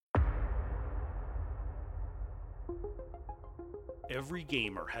Every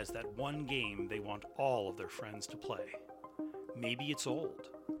gamer has that one game they want all of their friends to play. Maybe it's old.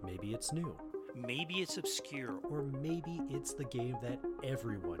 Maybe it's new. Maybe it's obscure. Or maybe it's the game that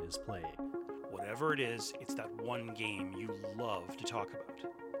everyone is playing. Whatever it is, it's that one game you love to talk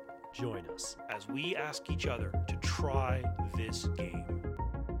about. Join us as we ask each other to try this game.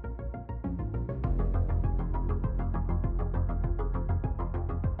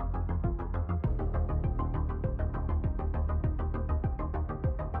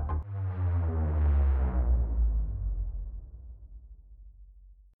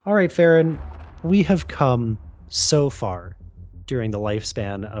 All right, Farron, we have come so far during the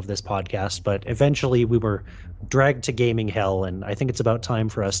lifespan of this podcast, but eventually we were dragged to gaming hell, and I think it's about time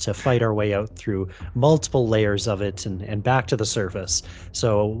for us to fight our way out through multiple layers of it and back to the surface.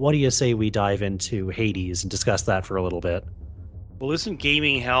 So what do you say we dive into Hades and discuss that for a little bit? Well, isn't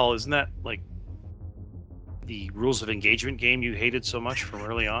gaming hell, isn't that like the rules of engagement game you hated so much from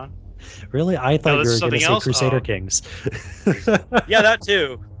early on? Really? I thought you were going to say Crusader Kings. Yeah, that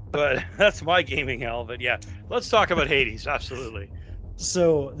too. But that's my gaming hell. But yeah, let's talk about Hades. Absolutely.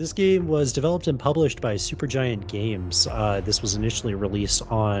 So this game was developed and published by Supergiant Games. This was initially released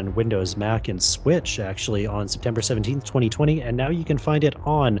on Windows, Mac, and Switch, actually, on September 17th, 2020. And now you can find it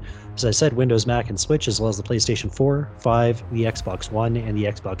on, as I said, Windows, Mac, and Switch, as well as the PlayStation 4, 5, the Xbox One, and the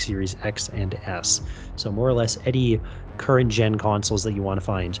Xbox Series X and S. So more or less any current-gen consoles that you want to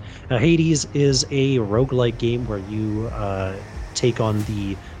find. Now, Hades is a roguelike game where you take on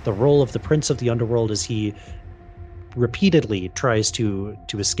the role of the Prince of the Underworld as he repeatedly tries to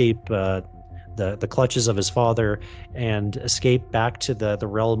escape the clutches of his father and escape back to the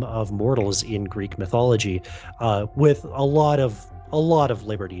realm of mortals in Greek mythology, with a lot of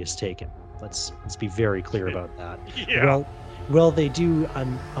liberties taken. Let's be very clear about that. Yeah. Well, they do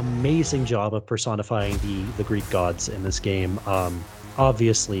an amazing job of personifying the Greek gods in this game.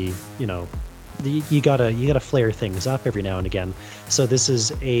 Obviously, you know, you gotta flare things up every now and again. So this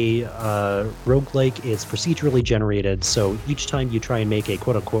is a roguelike. It's procedurally generated, so each time you try and make a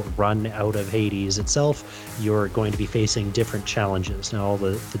quote-unquote run out of Hades itself, you're going to be facing different challenges. Now, all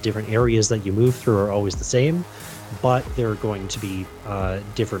the different areas that you move through are always the same, but there are going to be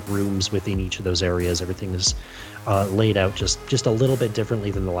different rooms within each of those areas. Everything is laid out just a little bit differently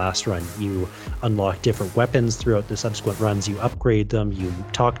than the last run. You unlock different weapons throughout the subsequent runs. You upgrade them. You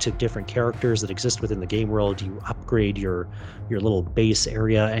talk to different characters that exist within the game world. You upgrade your little base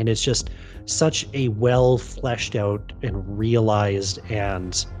area, and it's just such a well fleshed out and realized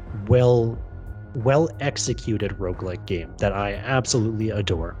and well executed roguelike game that I absolutely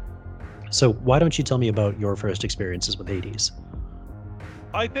adore. So why don't you tell me about your first experiences with Hades?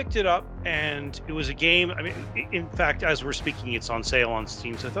 I picked it up, and it was a game. I mean, in fact, as we're speaking, it's on sale on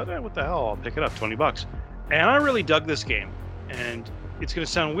Steam. So I thought, what the hell? I'll pick it up, $20. And I really dug this game. And it's going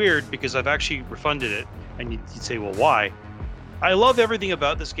to sound weird because I've actually refunded it. And you'd say, well, why? I love everything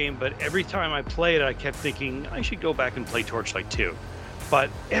about this game, but every time I play it, I kept thinking I should go back and play Torchlight 2. But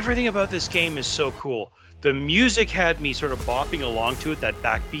everything about this game is so cool. The music had me sort of bopping along to it. That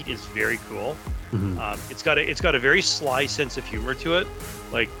backbeat is very cool. Mm-hmm. It's got a very sly sense of humor to it,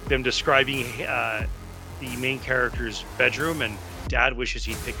 like them describing the main character's bedroom, and Dad wishes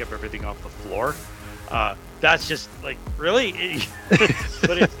he'd pick up everything off the floor. That's just like really,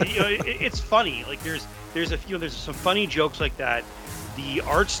 but it's funny. Like there's some funny jokes like that. The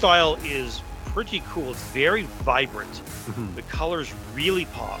art style is pretty cool. It's very vibrant. Mm-hmm. The colors really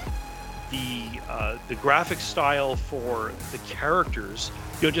pop. The graphic style for the characters,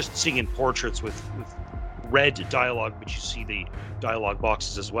 just seeing in portraits with red dialogue, but you see the dialogue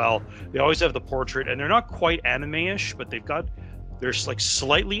boxes as well. They always have the portrait, and they're not quite anime-ish, but they're like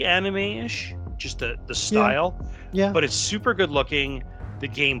slightly anime-ish, just the style. Yeah. But it's super good looking. The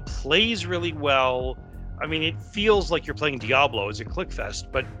game plays really well. I mean, it feels like you're playing Diablo. It's a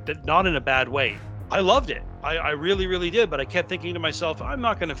clickfest, but not in a bad way. I loved it. I really, really did, but I kept thinking to myself, I'm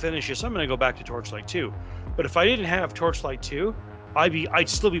not going to finish this. I'm going to go back to Torchlight 2. But if I didn't have Torchlight 2, I'd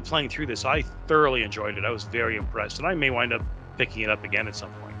still be playing through this. I thoroughly enjoyed it. I was very impressed, and I may wind up picking it up again at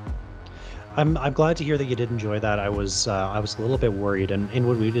some point. I'm glad to hear that you did enjoy that. I was a little bit worried, and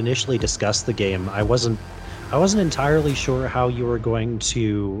when we'd initially discussed the game, I wasn't entirely sure how you were going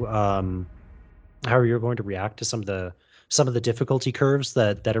to react to some of the difficulty curves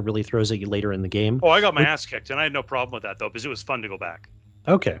that it really throws at you later in the game. Oh, I got my ass kicked, and I had no problem with that though, because it was fun to go back.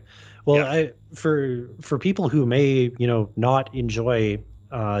 Okay. Well, for people who may, not enjoy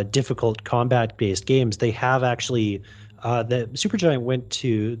difficult combat-based games, they have actually the Supergiant went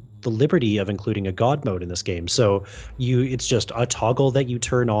to the liberty of including a God mode in this game. So it's just a toggle that you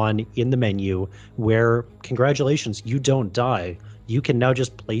turn on in the menu where, congratulations, you don't die. You can now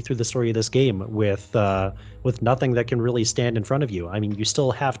just play through the story of this game with nothing that can really stand in front of you. I mean, you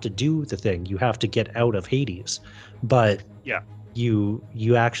still have to do the thing. You have to get out of Hades, but yeah, you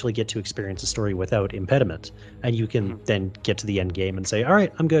actually get to experience the story without impediment, and you can then get to the end game and say, all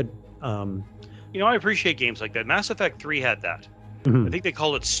right, I'm good. I appreciate games like that. Mass Effect 3 had that. I think they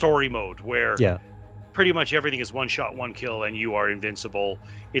called it story mode, where pretty much everything is one shot, one kill, and you are invincible.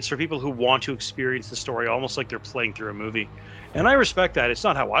 It's for people who want to experience the story almost like they're playing through a movie. And I respect that. It's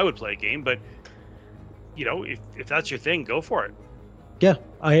not how I would play a game, but if that's your thing, go for it. Yeah,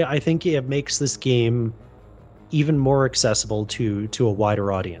 I think it makes this game even more accessible to a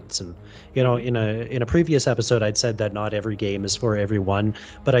wider audience. And in a previous episode, I'd said that not every game is for everyone,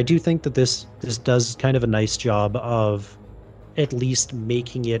 but I do think that this does kind of a nice job of at least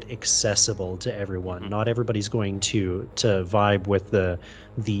making it accessible to everyone. Not everybody's going to vibe with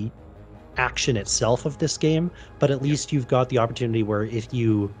the action itself of this game, but at least you've got the opportunity where if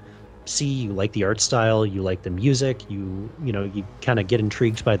you like the art style, you like the music, you kind of get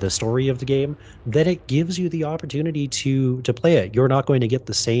intrigued by the story of the game, then it gives you the opportunity to play it. You're not going to get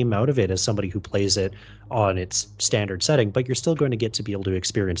the same out of it as somebody who plays it on its standard setting, but you're still going to get to be able to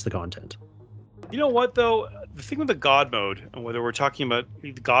experience the content. You know what, though? The thing with the God mode, and whether we're talking about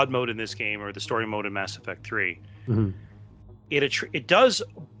the God mode in this game or the story mode in Mass Effect 3, it does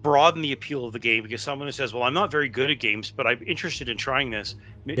broaden the appeal of the game, because someone who says, well, I'm not very good at games, but I'm interested in trying this.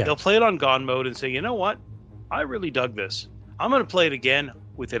 They'll play it on God mode and say, you know what? I really dug this. I'm going to play it again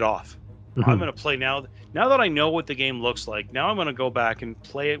with it off. I'm going to play now that I know what the game looks like. Now I'm going to go back and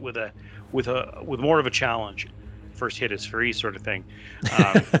play it with more of a challenge. First hit is free sort of thing.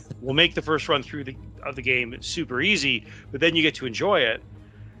 We'll make the first run through of the game super easy, but then you get to enjoy it,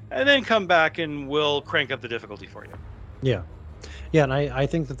 and then come back and we'll crank up the difficulty for you. Yeah, and I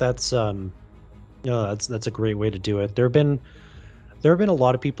think that's that's a great way to do it. There have been a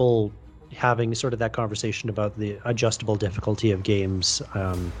lot of people having sort of that conversation about the adjustable difficulty of games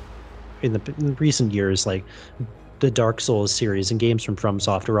in recent years. Like the Dark Souls series and games from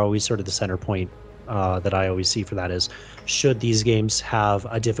FromSoft are always sort of the center point that I always see for that is, should these games have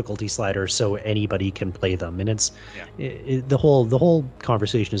a difficulty slider so anybody can play them? And the whole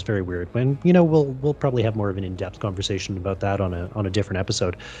conversation is very weird. When we'll probably have more of an in-depth conversation about that on a different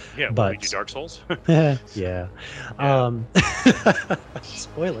episode. Yeah, but we do Dark Souls. Yeah.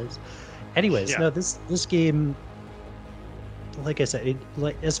 Spoilers. Anyways, no, this game, like I said,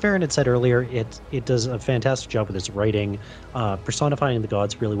 as Farron had said earlier, it does a fantastic job with its writing, personifying the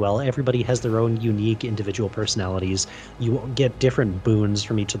gods really well. Everybody has their own unique individual personalities. You get different boons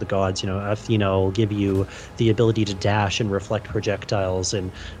from each of the gods. Athena will give you the ability to dash and reflect projectiles,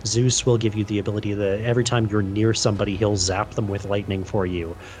 and Zeus will give you the ability that every time you're near somebody, he'll zap them with lightning for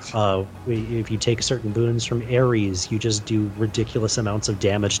you. If you take certain boons from Ares, you just do ridiculous amounts of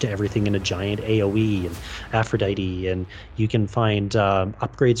damage to everything in a giant AoE, and Aphrodite, and you can find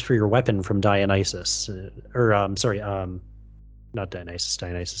upgrades for your weapon from Dionysus, not Dionysus.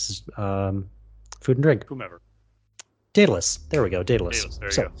 Dionysus is food and drink. Whomever. Daedalus. There we go. Daedalus. There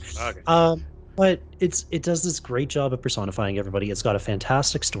you go. Okay. But it does this great job of personifying everybody. It's got a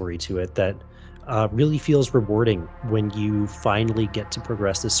fantastic story to it that really feels rewarding when you finally get to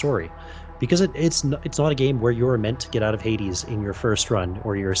progress this story. Because it's not a game where you're meant to get out of Hades in your first run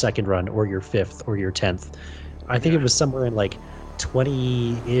or your second run or your fifth or your 10th. I think it was somewhere in like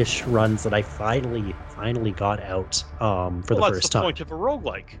 20-ish runs that I finally got out for the first time. That's the point of a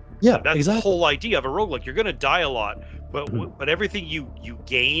roguelike. Yeah, that's exactly. The whole idea of a roguelike. You're going to die a lot, but everything you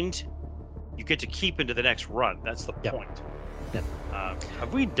gained, you get to keep into the next run. That's the point. Yeah.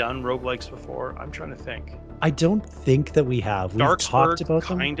 Have we done roguelikes before? I'm trying to think. I don't think that we have. We've talked about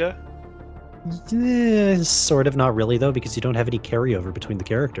them. Kinda. Sort of, not really though, because you don't have any carryover between the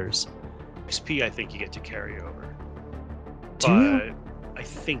characters. XP, I think you get to carry over. Do you? I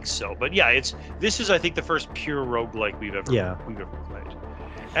think so. But yeah, this is I think the first pure roguelike we've ever played.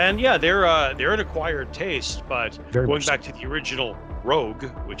 And yeah, they're an acquired taste, but Very going back to the original Rogue,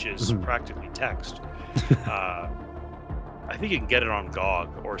 which is practically text, I think you can get it on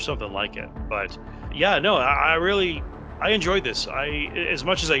GOG or something like it. But yeah, no, I enjoyed this. As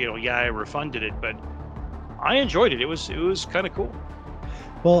much as I refunded it, but I enjoyed it. It was kind of cool.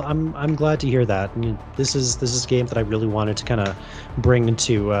 Well, I'm glad to hear that. This is a game that I really wanted to kind of bring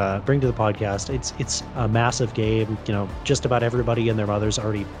to the podcast. It's a massive game. Just about everybody and their mother's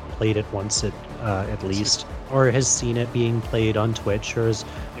already played it once at least, or has seen it being played on Twitch, or has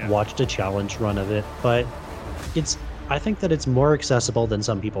watched a challenge run of it. But I think that it's more accessible than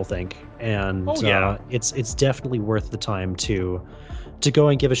some people think, and Oh yeah. it's definitely worth the time to go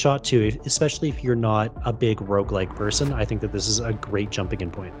and give a shot to, especially if you're not a big roguelike person. I think that this is a great jumping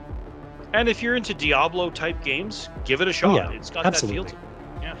in point. And if you're into Diablo type games, give it a Oh shot. yeah, It's got that feel absolutely. to it.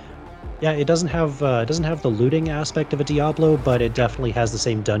 Yeah. Yeah, it doesn't have the looting aspect of a Diablo, but it definitely has the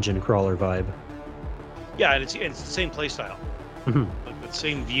same dungeon crawler vibe. Yeah, and it's the same play style. Mhm. Like the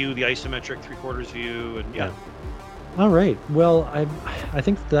same view, the isometric 3/4 view, and yeah. All right. Well, I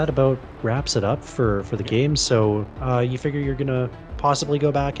think that about wraps it up for the game. So you figure you're gonna possibly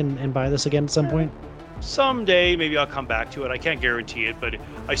go back and buy this again at some point? Someday maybe I'll come back to it. I can't guarantee it, but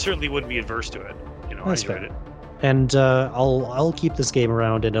I certainly wouldn't be adverse to it. You know, That's I enjoyed fair. it. And I'll keep this game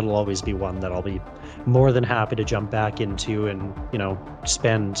around, and it'll always be one that I'll be more than happy to jump back into and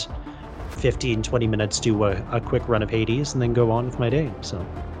spend 15, 20 minutes, do a quick run of Hades, and then go on with my day. So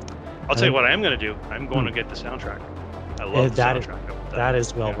I'll tell you what I am going to do. I'm going to get the soundtrack. I love the that is soundtrack. that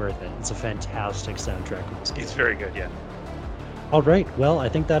is well Yeah. worth it. It's a fantastic soundtrack in this game. It's very good, yeah. All right. Well, I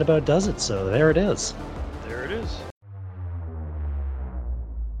think that about does it. So there it is. There it is.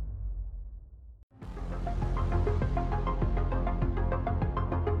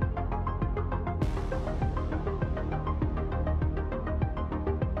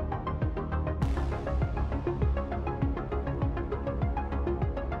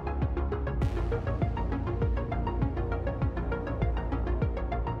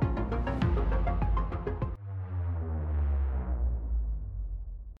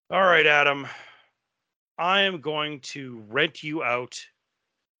 All right, Adam. I am going to rent you out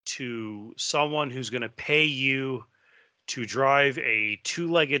to someone who's going to pay you to drive a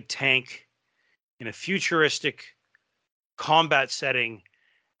two-legged tank in a futuristic combat setting,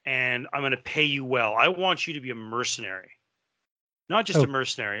 and I'm going to pay you well. I want you to be a mercenary. Not just Oh. a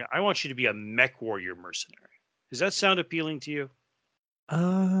mercenary. I want you to be a mech warrior mercenary. Does that sound appealing to you?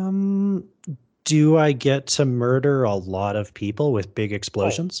 Do I get to murder a lot of people with big Oh,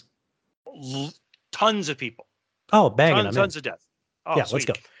 explosions? tons of people. Oh, banging! I'm in. Tons of death. Oh, Yeah, let's sweet.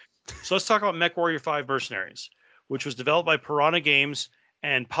 go. So let's talk about MechWarrior 5 Mercenaries, which was developed by Piranha Games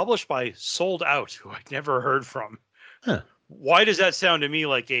and published by Sold Out, who I'd never heard from. Huh. Why does that sound to me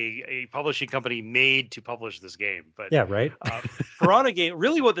like a publishing company made to publish this game? But Yeah, right. Piranha Game,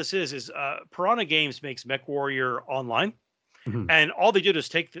 really what this is Piranha Games makes MechWarrior online. Mhm. And all they did is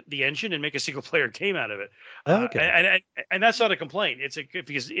take the engine and make a single player game out of it. Okay. And that's not a complaint.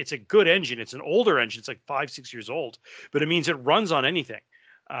 Because it's a good engine. It's an older engine. It's like 5-6 years old, but it means it runs on anything.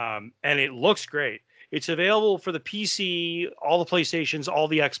 And it looks great. It's available for the PC, all the PlayStations, all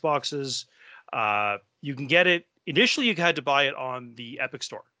the Xboxes. You can get it. Initially, you had to buy it on the Epic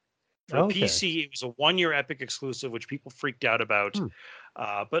Store. For Okay. PC, it was a 1-year Epic exclusive, which people freaked out about. Hmm.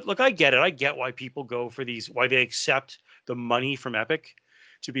 But look, I get it. I get why people go for these, why they accept the money from Epic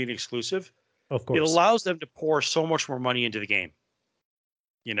to be an exclusive. Of It course. allows them to pour so much more money into the game,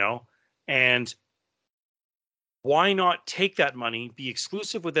 and why not take that money, be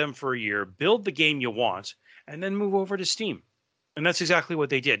exclusive with them for a year, build the game you want, and then move over to Steam? And that's exactly what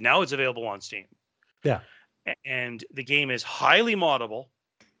they did. Now it's available on Steam. Yeah. And the game is highly moddable,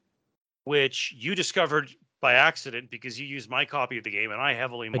 which you discovered by accident because you used my copy of the game and I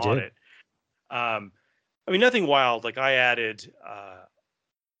heavily mod did. it. I mean, nothing wild. Like I added,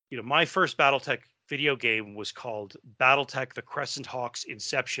 my first BattleTech video game was called BattleTech: The Crescent Hawks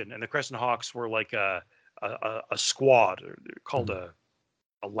Inception, and the Crescent Hawks were like a squad, or they're called a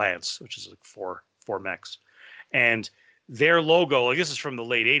lance, which is like four mechs, and their logo, like this is from the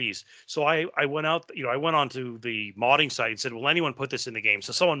late 80s. So I went out, I went onto the modding site and said, will anyone put this in the game?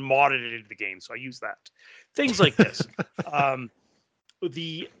 So someone modded it into the game. So I used that. Things like this.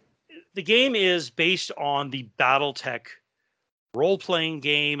 The game is based on the BattleTech role-playing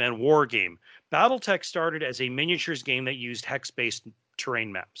game and war game. BattleTech started as a miniatures game that used hex-based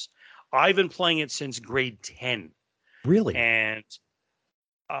terrain maps. I've been playing it since grade 10. Really? And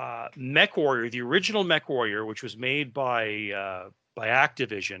MechWarrior, the original MechWarrior, which was made by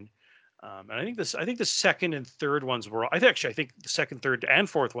Activision, and I think the second and third ones were. I think the second, third, and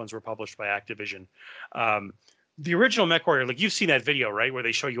fourth ones were published by Activision. The original MechWarrior, like you've seen that video, right, where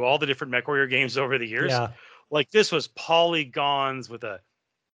they show you all the different MechWarrior games over the years. Yeah. Like this was polygons with a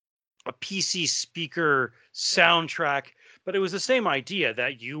PC speaker soundtrack, but it was the same idea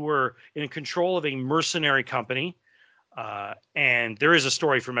that you were in control of a mercenary company. And there is a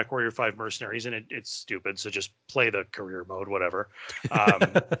story for MechWarrior 5 Mercenaries, and it's stupid, so just play the career mode, whatever.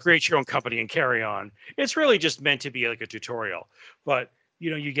 Create your own company and carry on. It's really just meant to be like a tutorial. But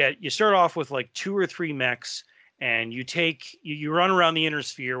you start off with like 2 or 3 mechs, and you run around the inner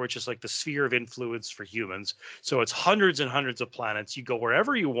sphere, which is like the sphere of influence for humans. So it's hundreds and hundreds of planets. You go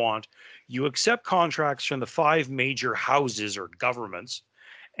wherever you want. You accept contracts from the 5 major houses or governments,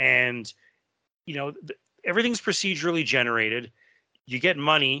 and everything's procedurally generated. You get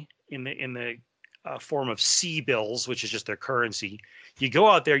money in the form of sea bills, which is just their currency. You go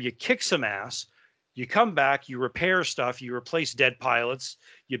out there, you kick some ass, you come back, you repair stuff, you replace dead pilots,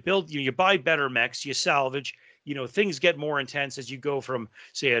 you build, you buy better mechs, you salvage. Things get more intense as you go from,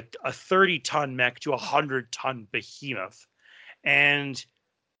 say, a 30-ton mech to a 100-ton behemoth. And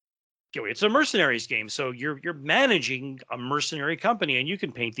it's a mercenaries game, so you're managing a mercenary company, and you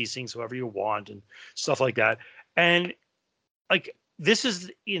can paint these things however you want and stuff like that. And like, this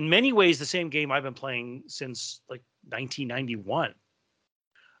is in many ways the same game I've been playing since like 1991.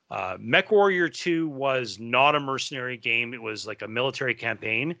 MechWarrior 2 was not a mercenary game. It was like a military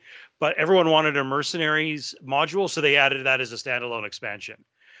campaign, but everyone wanted a mercenaries module, so they added that as a standalone expansion.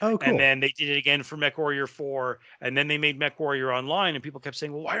 Oh, cool. And then they did it again for MechWarrior 4, and then they made MechWarrior Online, and people kept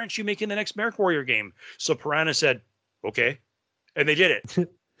saying, well, why aren't you making the next MechWarrior game? So Piranha said, okay, and they did it.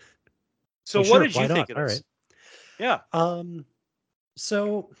 So well, what sure, did you think of All this? right. Yeah.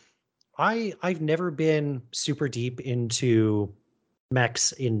 So I've never been super deep into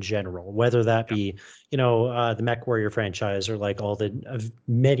mechs in general, whether that be, the MechWarrior franchise or like all the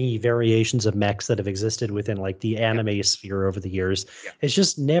many variations of mechs that have existed within like the anime sphere over the years. It's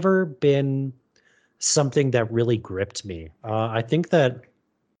just never been something that really gripped me. I think that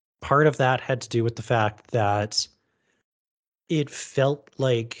part of that had to do with the fact that it felt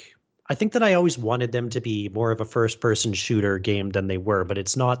like, I think that I always wanted them to be more of a first-person shooter game than they were, but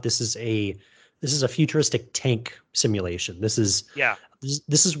it's not. This is a futuristic tank simulation. This is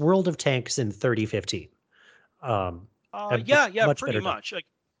World of Tanks in 3015. Pretty much. Like,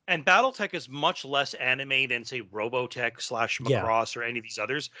 and BattleTech is much less anime than, say, Robotech / Macross or any of these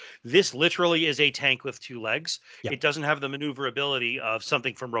others. This literally is a tank with 2 legs. It doesn't have the maneuverability of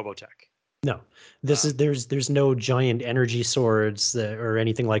something from Robotech. No, there's no giant energy swords or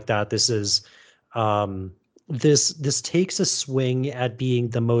anything like that. This is this takes a swing at being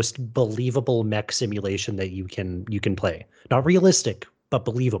the most believable mech simulation that you can play. Not realistic, but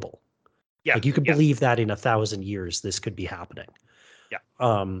believable. Yeah, like you could believe that in 1,000 years this could be happening. Yeah.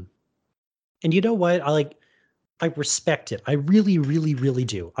 And you know what? I respect it. I really, really, really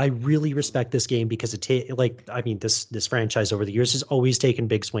do. I really respect this game because this franchise over the years has always taken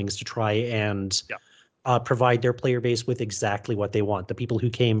big swings to try and provide their player base with exactly what they want. The people who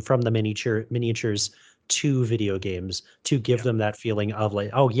came from the miniatures to video games, to give them that feeling of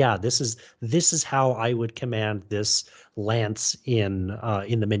like, oh yeah, this is how I would command this lance in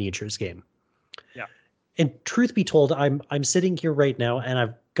the miniatures game. Yeah. And truth be told, I'm sitting here right now and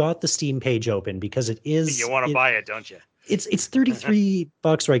I've got the Steam page open because it is. You want to buy it, don't you? It's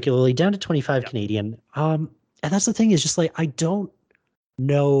 $33 regularly, down to 25 Canadian. And that's the thing, is just like, I don't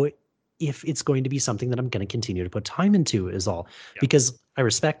know if it's going to be something that I'm going to continue to put time into, is all. Because I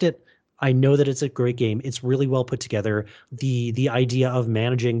respect it. I know that it's a great game. It's really well put together. The idea of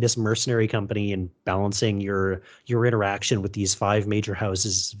managing this mercenary company and balancing your interaction with these 5 major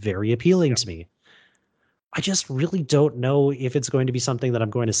houses is very appealing to me. I just really don't know if it's going to be something that I'm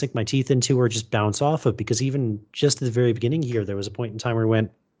going to sink my teeth into or just bounce off of, because even just at the very beginning here, there was a point in time where I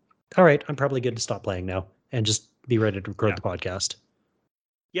went, all right, I'm probably good to stop playing now and just be ready to record the podcast.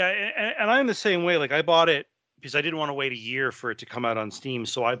 Yeah, and I'm the same way. Like, I bought it because I didn't want to wait a year for it to come out on Steam,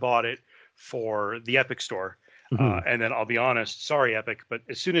 so I bought it for the Epic Store. And then I'll be honest, sorry, Epic, but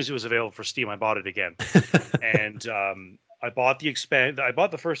as soon as it was available for Steam, I bought it again. And I bought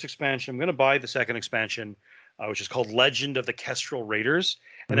the first expansion. I'm going to buy the second expansion, which is called Legend of the Kestrel Raiders.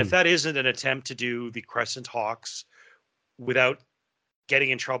 And if that isn't an attempt to do the Crescent Hawks without getting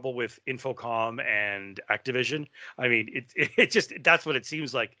in trouble with Infocom and Activision, I mean, it just, that's what it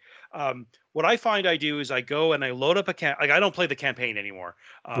seems like. What I find I do is I go and I load up I don't play the campaign anymore.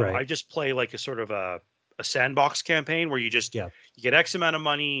 I just play like a sort of a sandbox campaign where you just you get X amount of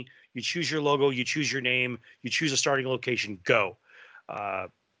money, you choose your logo, you choose your name, you choose a starting location, go.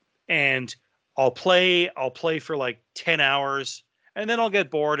 And I'll play for like 10 hours, and then I'll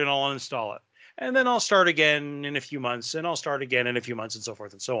get bored and I'll uninstall it. And then I'll start again in a few months, and I'll start again in a few months, and so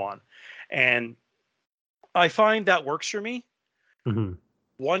forth and so on. And I find that works for me.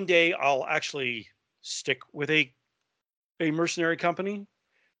 One day I'll actually stick with a mercenary company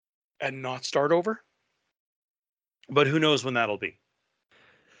and not start over. But who knows when that'll be,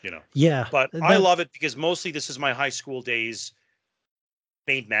 Yeah. But I love it because mostly this is my high school days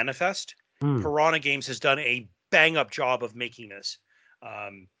made manifest. Piranha Games has done a bang up job of making this.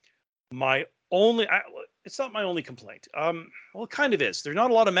 My only, it's not my only complaint. Well, it kind of is. There's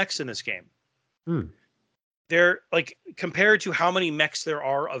not a lot of mechs in this game. Hmm. They're like compared to how many mechs there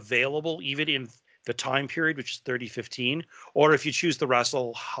are available, even in the time period, which is 3015, or if you choose the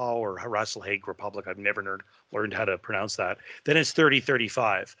Rasselhau or Rasselhague Republic, I've never learned how to pronounce that, then it's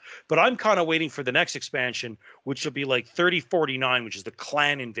 3035. But I'm kind of waiting for the next expansion, which will be like 3049, which is the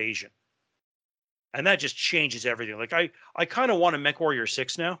clan invasion. And that just changes everything. Like I kind of want a MechWarrior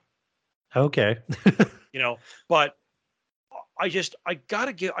 6 now, Okay. but I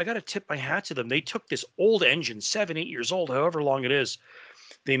gotta tip my hat to them. They took this old engine, 7, 8 years old, however long it is.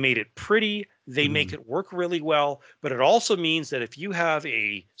 They made it pretty. They make it work really well. But it also means that if you have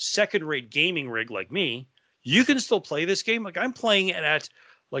a second-rate gaming rig like me, you can still play this game. Like I'm playing it at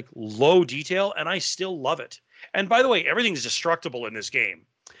like low detail, and I still love it. And by the way, everything's destructible in this game.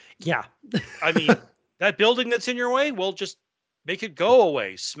 Yeah. I mean, that building that's in your way, well, just make it go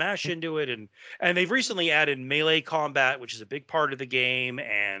away, smash into it. And they've recently added melee combat, which is a big part of the game.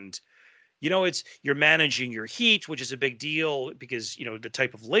 And it's you're managing your heat, which is a big deal because the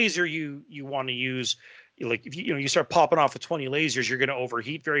type of laser you want to use. Like if you start popping off with 20 lasers, you're going to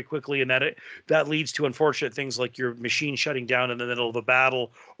overheat very quickly, and that leads to unfortunate things like your machine shutting down in the middle of a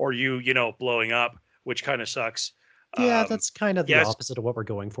battle, or you blowing up, which kind of sucks. Yeah, that's kind of the Yes, opposite of what we're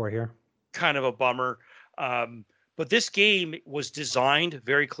going for here. kind of a bummer. But this game was designed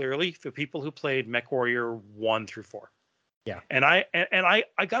very clearly for people who played MechWarrior 1 through 4. Yeah. And I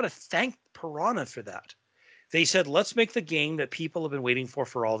got to thank Piranha for that. They said, let's make the game that people have been waiting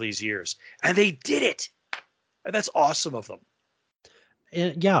for all these years. And they did it. And that's awesome of them.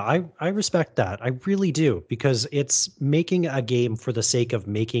 Yeah, I respect that. I really do, because it's making a game for the sake of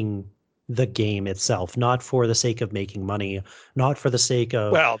making the game itself, not for the sake of making money, not for the sake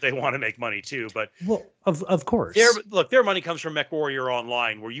of Well, they want to make money too, but well, of course. Their money comes from MechWarrior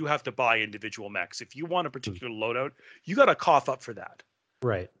Online, where you have to buy individual mechs. If you want a particular loadout, you got to cough up for that.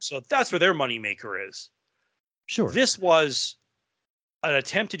 Right. So that's where their moneymaker is. Sure. This was an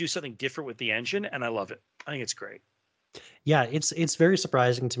attempt to do something different with the engine, and I love it. I think it's great. Yeah, it's very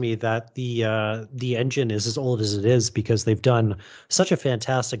surprising to me that the engine is as old as it is, because they've done such a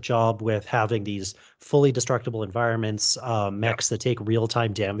fantastic job with having these fully destructible environments, mechs that take real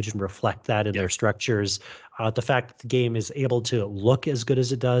time damage and reflect that in their structures. The fact that the game is able to look as good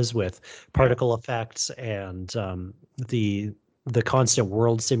as it does with particle effects and the constant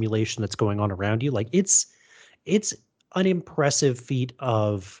world simulation that's going on around you, like it's an impressive feat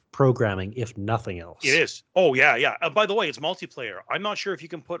of programming, if nothing else. It is. Oh yeah, yeah. By the way, it's multiplayer. I'm not sure if you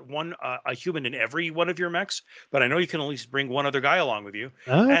can put a human in every one of your mechs, but I know you can at least bring one other guy along with you.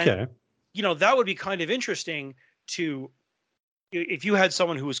 Okay. And, that would be kind of interesting if you had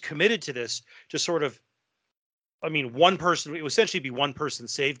someone who was committed to this, to sort of, I mean, one person, it would essentially be one person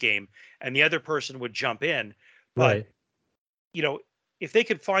save game, and the other person would jump in. But Right. If they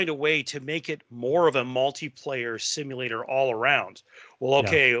could find a way to make it more of a multiplayer simulator all around, well,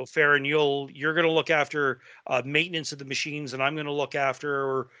 okay, Farron, you're going to look after maintenance of the machines, and I'm going to look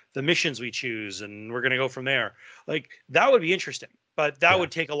after the missions we choose, and we're going to go from there. Like that would be interesting, but that would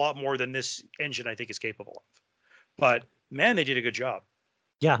take a lot more than this engine, I think, is capable of. But man, they did a good job.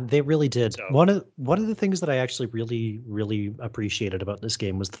 Yeah, they really did. So, One of the things that I actually really, really appreciated about this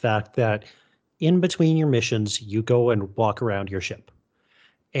game was the fact that in between your missions, you go and walk around your ship.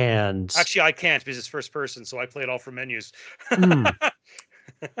 And actually, I can't because it's first person, so I play it all from menus.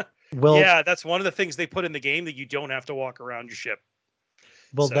 Well, yeah, that's one of the things they put in the game, that you don't have to walk around your ship.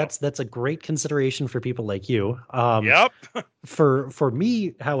 Well, that's a great consideration for people like you. Yep. For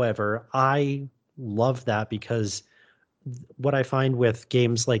me, however, I love that, because what I find with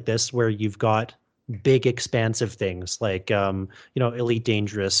games like this, where you've got big expansive things like Elite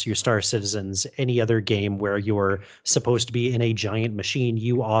Dangerous, your Star Citizens, any other game where you're supposed to be in a giant machine,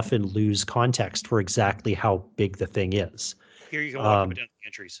 you often lose context for exactly how big the thing is. Here you can walk up and down the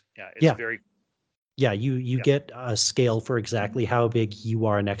entries. Yeah, it's very. Yeah, you get a scale for exactly how big you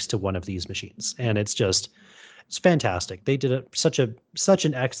are next to one of these machines, and it's fantastic. They did such an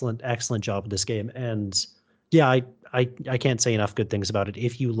excellent job with this game, and yeah, I can't say enough good things about it.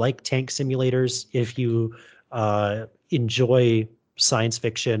 If you like tank simulators, if you enjoy science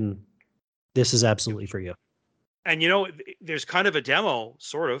fiction, this is absolutely for you. And there's kind of a demo,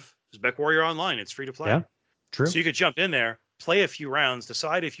 sort of. There's MechWarrior Online. It's free to play. Yeah, true. So you could jump in there, play a few rounds,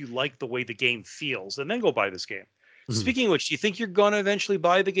 decide if you like the way the game feels, and then go buy this game. Mm-hmm. Speaking of which, do you think you're going to eventually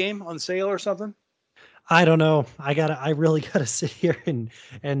buy the game on sale or something? I don't know. I really gotta sit here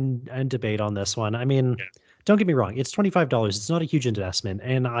and debate on this one. I mean, don't get me wrong. It's $25. It's not a huge investment,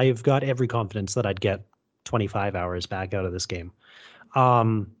 and I've got every confidence that I'd get 25 hours back out of this game.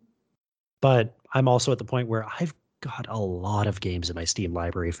 But I'm also at the point where I've got a lot of games in my Steam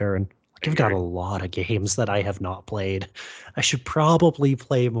library, Farron. Like, I I've hear got a you. lot of games that I have not played. I should probably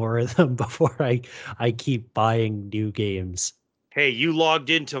play more of them before I keep buying new games. Hey, you logged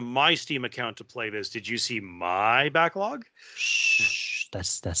into my Steam account to play this. Did you see my backlog? Shh,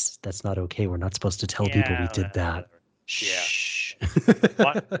 that's not okay. We're not supposed to tell people we Yeah, did that. yeah. Shh.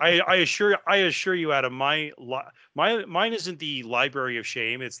 I assure you, Adam, mine isn't the library of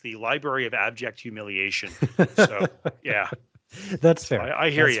shame; it's the library of abject humiliation. So, yeah. That's So fair. I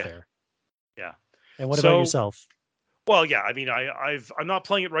hear That's you. fair. Yeah. And what about So, yourself? well, yeah. I mean, I'm not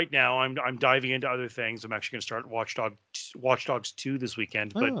playing it right now. I'm diving into other things. I'm actually going to start Watch Dogs 2 this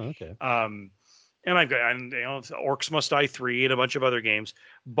weekend, but Oh, okay. um, and I've got Orcs Must Die 3 and a bunch of other games,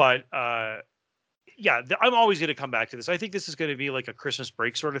 but yeah, I'm always going to come back to this. I think this is going to be like a Christmas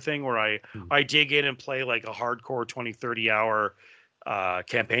break sort of thing where Hmm. I dig in and play like a hardcore 20, 30 hour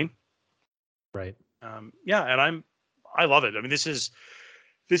campaign. Right. Yeah, and I love it. I mean, this is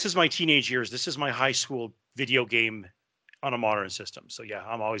my teenage years. This is my high school video game on a modern system. So yeah,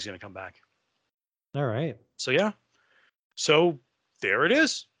 I'm always going to come back. All right. So yeah. So there it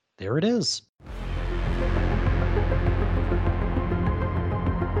is. There it is.